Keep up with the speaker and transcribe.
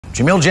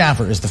Jamil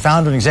Jaffer is the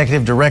founder and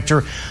executive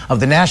director of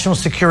the National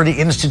Security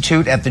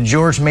Institute at the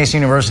George Mason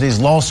University's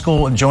Law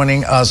School,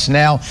 joining us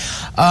now.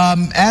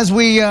 As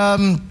we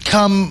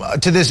come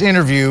to this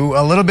interview,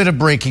 a little bit of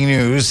breaking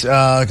news,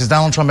 because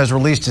Donald Trump has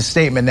released a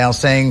statement now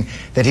saying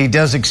that he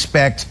does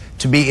expect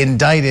to be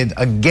indicted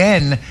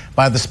again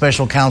by the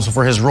special counsel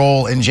for his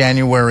role in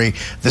January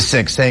the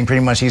 6th, saying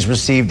pretty much he's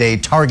received a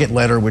target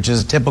letter, which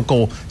is a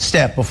typical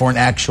step before an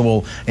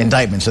actual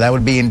indictment. So that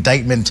would be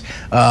indictment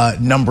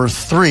number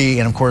 3,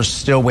 and of course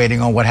still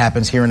waiting on what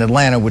happens here in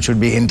Atlanta, which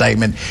would be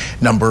indictment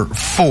number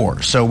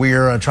 4. So we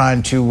are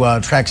trying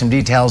to track some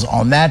details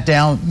on that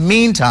down.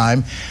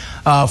 Meantime,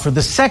 for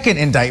the second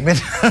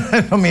indictment,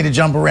 I don't mean to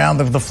jump around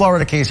the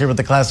Florida case here with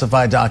the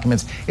classified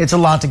documents. It's a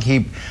lot to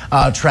keep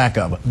track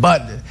of.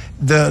 But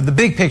the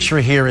big picture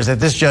here is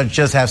that this judge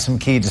does have some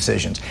key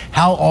decisions.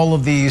 How all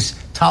of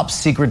these top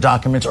secret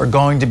documents are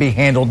going to be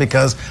handled,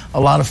 because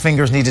a lot of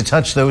fingers need to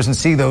touch those and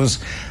see those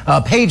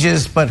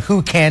pages, but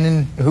who can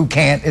and who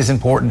can't is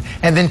important.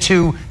 And then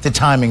 2, the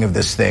timing of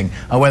this thing,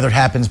 whether it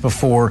happens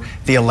before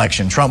the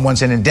election. Trump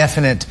wants an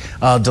indefinite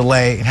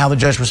delay, and how the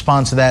judge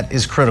responds to that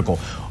is critical.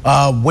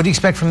 What do you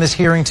expect from this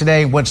hearing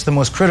today? What's the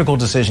most critical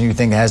decision you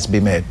think has to be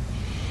made?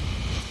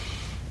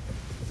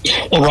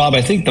 Well, Rob,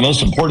 I think the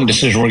most important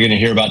decision we're going to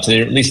hear about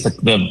today, or at least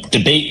the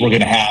debate we're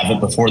going to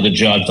have before the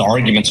judge, the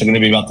arguments are going to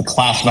be about the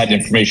Classified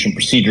Information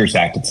Procedures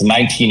Act. It's a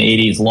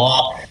 1980s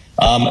law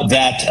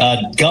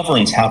that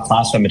governs how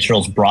classified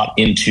materials brought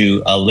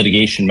into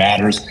litigation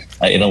matters.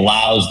 It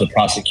allows the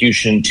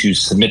prosecution to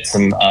submit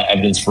some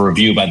evidence for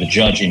review by the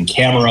judge in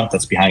camera,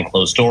 that's behind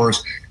closed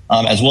doors,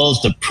 as well as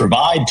to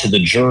provide to the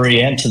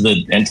jury and to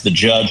the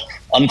judge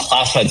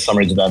unclassified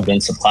summaries of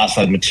evidence of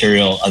classified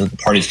material that the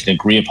parties can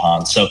agree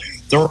upon. So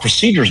there are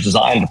procedures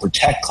designed to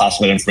protect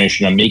classified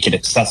information and make it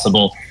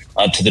accessible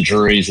to the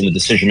juries and the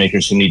decision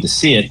makers who need to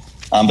see it.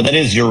 But that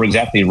is, you're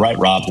exactly right,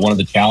 Rob, one of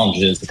the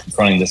challenges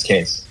confronting this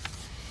case.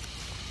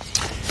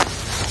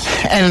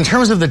 And in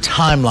terms of the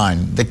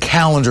timeline, the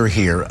calendar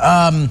here,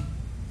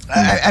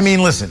 I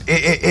mean, listen,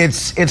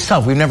 it's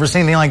tough. We've never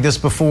seen anything like this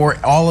before.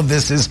 All of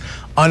this is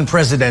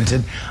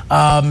unprecedented.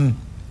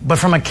 But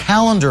from a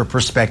calendar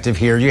perspective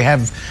here, you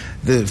have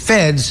the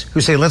feds who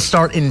say, let's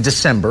start in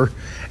December.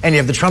 And you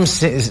have the Trump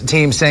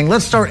team saying,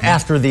 let's start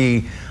after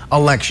the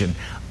election.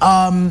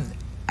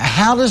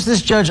 How does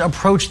this judge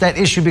approach that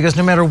issue? Because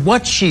no matter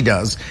what she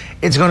does,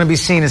 it's going to be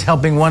seen as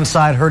helping one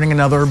side, hurting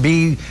another, or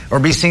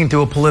be seen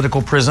through a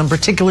political prism,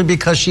 particularly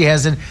because she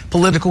has a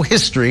political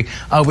history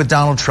with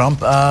Donald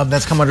Trump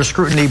that's come under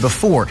scrutiny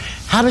before.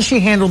 How does she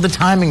handle the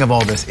timing of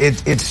all this?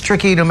 It's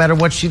tricky no matter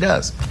what she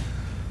does.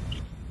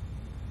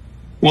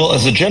 Well,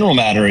 as a general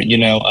matter,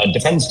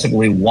 defendants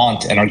typically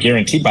want and are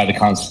guaranteed by the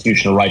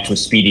Constitution a right to a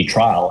speedy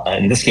trial.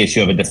 In this case,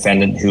 you have a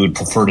defendant who would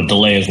prefer to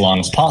delay as long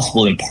as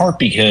possible, in part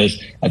because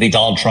I think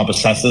Donald Trump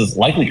assesses,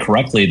 likely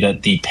correctly,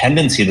 that the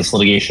pendency of this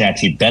litigation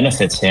actually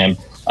benefits him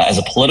as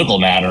a political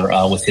matter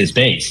with his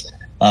base.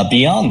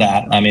 Beyond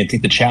that, I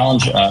think the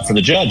challenge for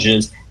the judge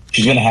is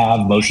she's going to have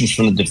motions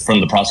from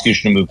the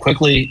prosecution to move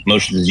quickly,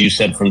 motions, as you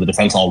said, from the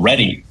defense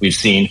already we've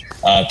seen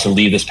to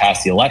leave this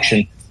past the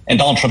election. And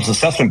Donald Trump's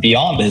assessment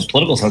beyond his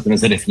political assessment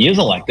is that if he is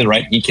elected,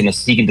 right, he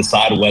can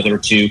decide whether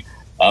to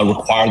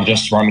require the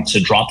Justice Department to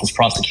drop this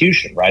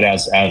prosecution, right,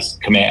 as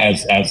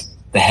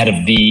the head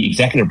of the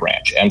executive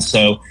branch. And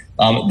so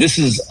this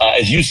is,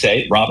 as you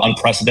say, Rob,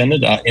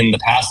 unprecedented. In the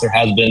past, there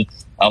has been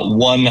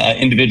one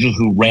individual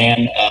who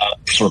ran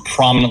sort of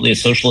prominently, a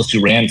socialist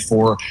who ran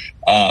for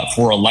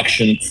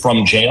election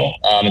from jail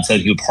and said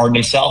he would pardon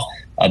himself.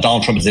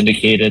 Donald Trump has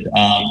indicated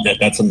that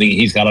that's something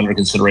he's got under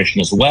consideration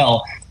as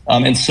well.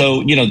 And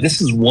so,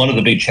 this is one of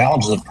the big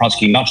challenges of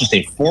prosecuting not just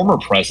a former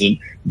president,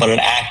 but an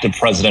active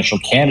presidential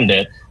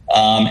candidate.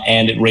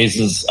 And it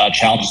raises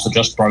challenges to the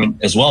Justice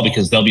Department as well,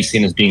 because they'll be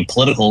seen as being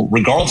political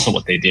regardless of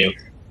what they do.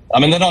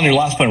 And then on your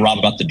last point, Rob,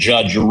 about the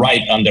judge, you're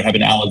right. There have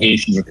been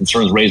allegations or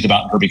concerns raised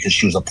about her because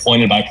she was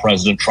appointed by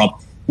President Trump.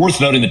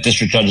 Worth noting that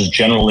district judges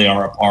generally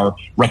are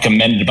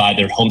recommended by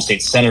their home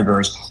state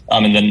senators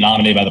and then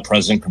nominated by the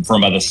president,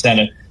 confirmed by the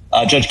Senate.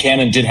 Judge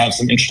Cannon did have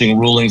some interesting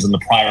rulings in the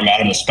prior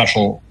matter, the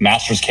special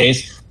master's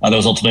case that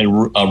was ultimately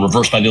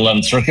reversed by the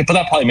 11th Circuit, but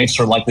that probably makes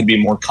her likely to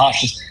be more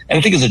cautious. And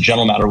I think as a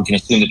general matter, we can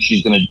assume that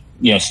she's going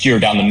to steer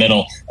down the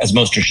middle, as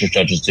most district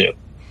judges do.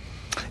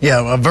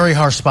 Yeah, a very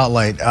harsh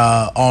spotlight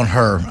on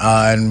her,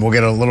 and we'll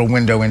get a little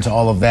window into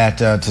all of that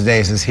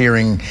today as this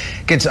hearing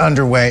gets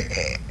underway.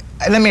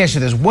 Let me ask you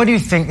this. What do you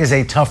think is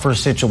a tougher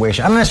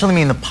situation? I don't necessarily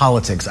mean the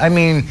politics. I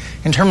mean,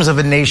 in terms of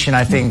a nation,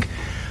 I think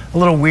a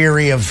little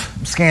weary of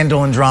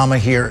scandal and drama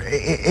here.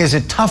 Is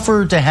it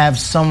tougher to have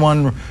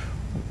someone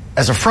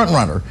as a front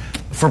runner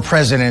for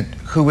president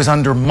who is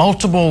under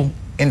multiple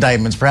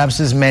indictments, perhaps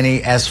as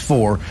many as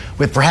 4,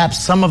 with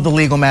perhaps some of the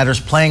legal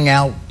matters playing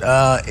out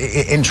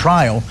in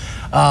trial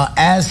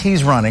as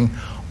he's running,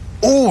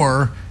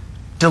 or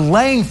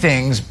delaying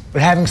things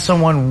but having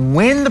someone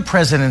win the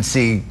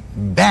presidency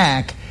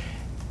back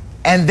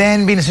and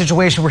then be in a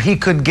situation where he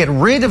could get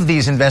rid of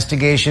these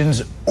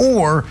investigations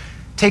or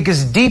take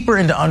us deeper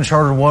into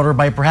uncharted water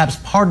by perhaps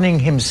pardoning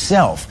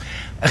himself.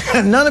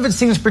 None of it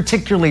seems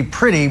particularly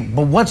pretty,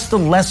 but what's the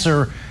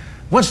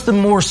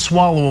more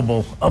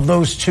swallowable of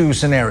those two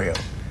scenarios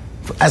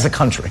as a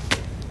country?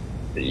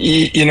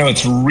 You know,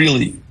 it's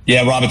really,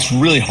 Rob, it's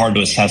really hard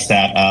to assess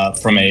that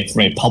from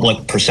a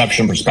public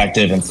perception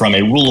perspective and from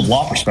a rule of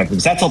law perspective,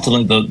 because that's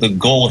ultimately the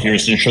goal here,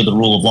 is to ensure the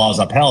rule of law is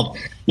upheld.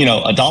 You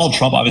know, Donald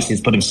Trump obviously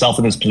has put himself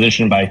in this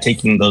position by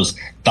taking those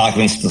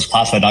documents, those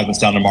classified documents,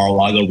 down to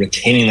Mar-a-Lago,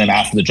 retaining them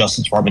after the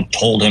Justice Department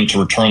told him to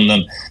return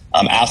them,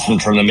 asked him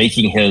to return them,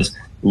 making his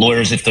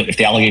lawyers, if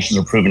the allegations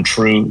are proven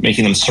true,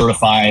 making them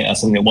certify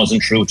something that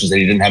wasn't true, which is that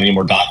he didn't have any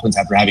more documents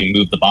after having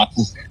moved the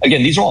boxes.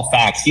 Again, these are all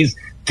facts. He's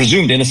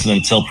presumed innocent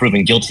until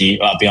proven guilty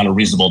beyond a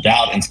reasonable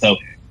doubt. And so,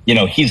 you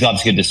know, he's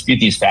obviously going to dispute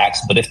these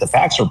facts. But if the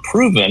facts are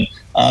proven,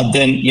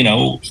 then, you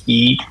know,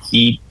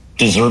 he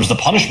deserves the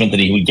punishment that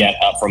he would get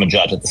from a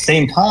judge. At the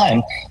same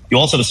time, you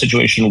also have a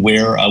situation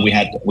where we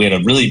had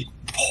a really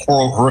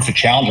horrific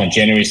challenge on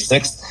January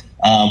 6th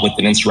with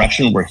an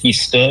insurrection where he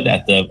stood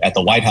at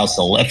the White House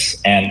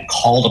ellipse and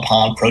called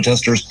upon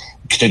protesters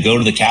to go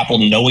to the Capitol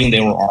knowing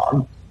they were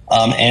armed.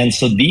 And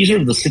so these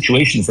are the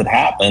situations that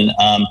happen,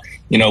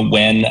 you know,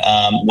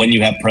 when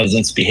you have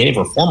presidents behave,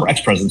 or former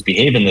ex-presidents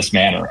behave in this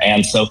manner.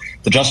 And so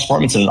the Justice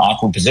Department's in an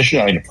awkward position,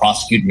 having to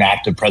prosecute an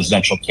active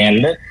presidential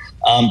candidate.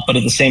 But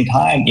at the same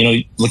time, you know,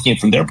 looking at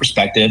it from their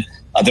perspective,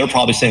 they're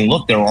probably saying,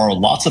 look, there are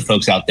lots of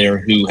folks out there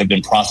who have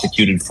been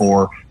prosecuted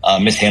for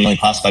mishandling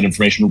classified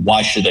information.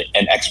 Why should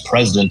an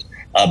ex-president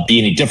be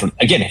any different?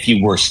 Again, if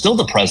he were still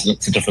the president,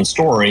 it's a different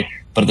story.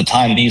 But at the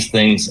time these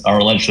things are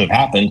alleged to have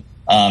happened,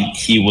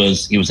 he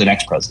was an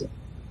ex-president.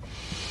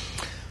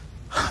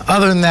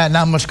 Other than that,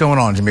 not much going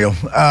on, Jamil.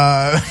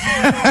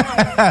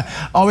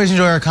 Always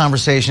enjoy our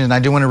conversation, and I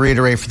do want to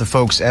reiterate for the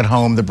folks at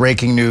home the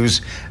breaking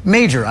news,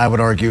 major, I would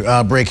argue,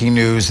 breaking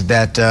news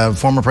that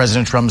former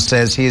President Trump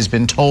says he has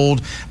been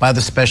told by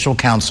the special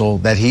counsel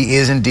that he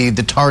is indeed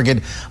the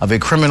target of a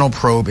criminal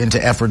probe into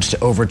efforts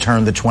to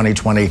overturn the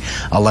 2020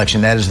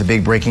 election. That is the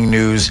big breaking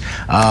news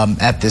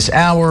at this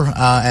hour,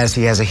 as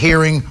he has a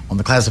hearing on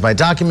the classified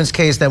documents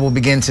case that will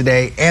begin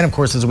today, and of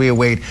course as we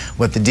await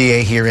what the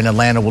DA here in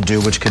Atlanta will do,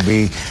 which could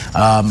be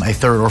a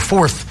third or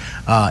fourth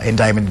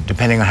indictment,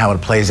 depending on how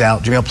it plays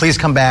out. Jamil, please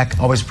come back.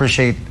 Always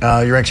appreciate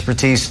your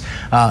expertise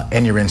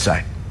and your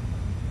insight.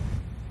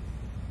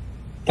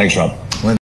 Thanks, Rob.